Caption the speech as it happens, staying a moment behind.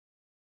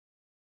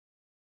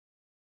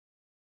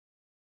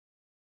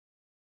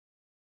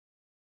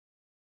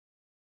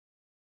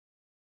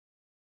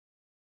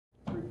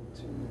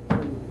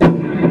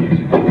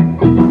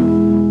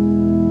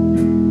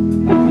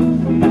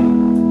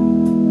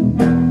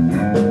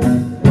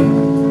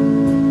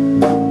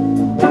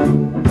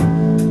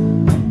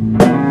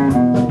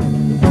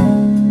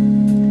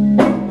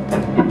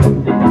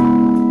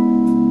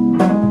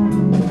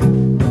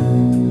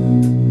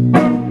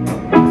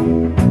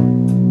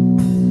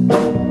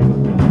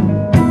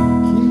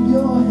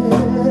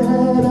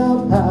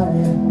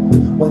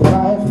When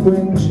life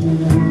brings you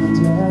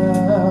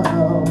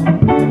down,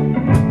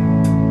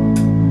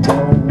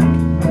 don't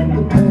let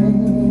the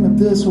pain of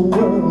this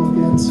world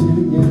get to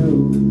you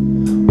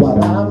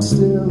while I'm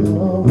still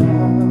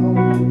around.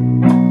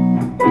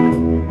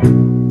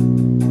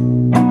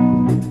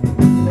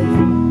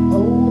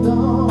 Hold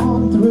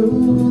on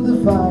through the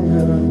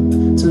fire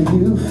till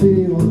you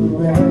feel the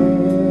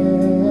rain.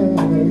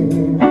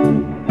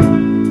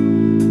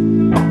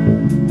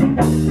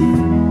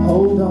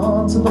 Hold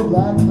on till the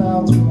black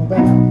clouds roll back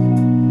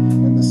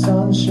and the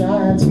sun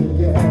shines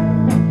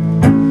again.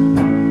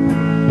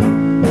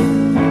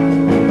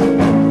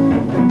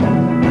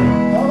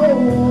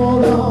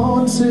 Hold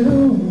on to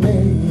me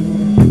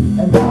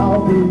and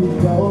I'll be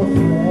your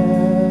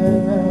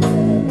friend.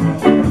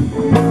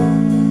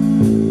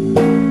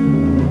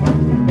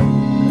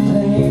 The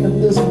pain of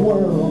this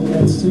world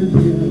gets to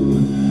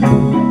you,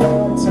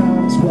 hard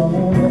times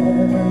won't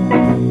end.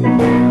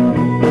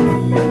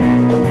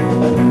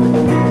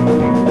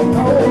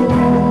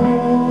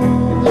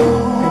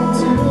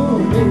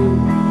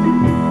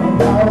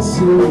 I'll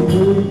see you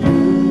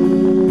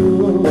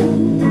through,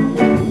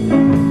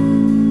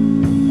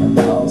 and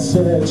I'll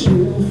set you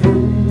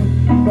free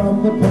from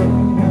the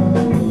pain of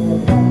your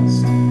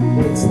past.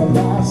 It's the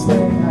last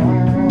thing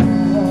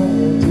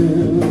I'll do.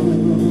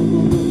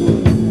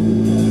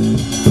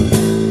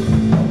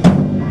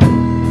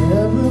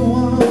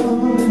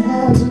 Everyone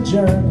has a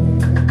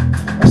journey,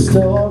 a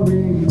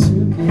story to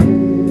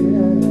give,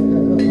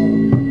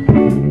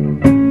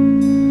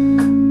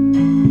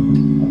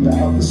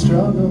 about the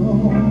struggle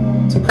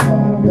to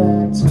call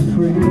back to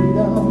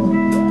freedom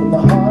from the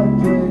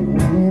heartbreak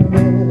we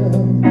live.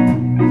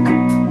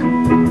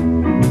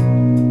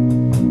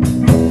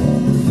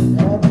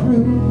 And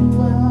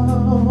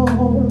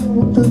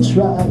throughout the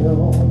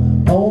trial,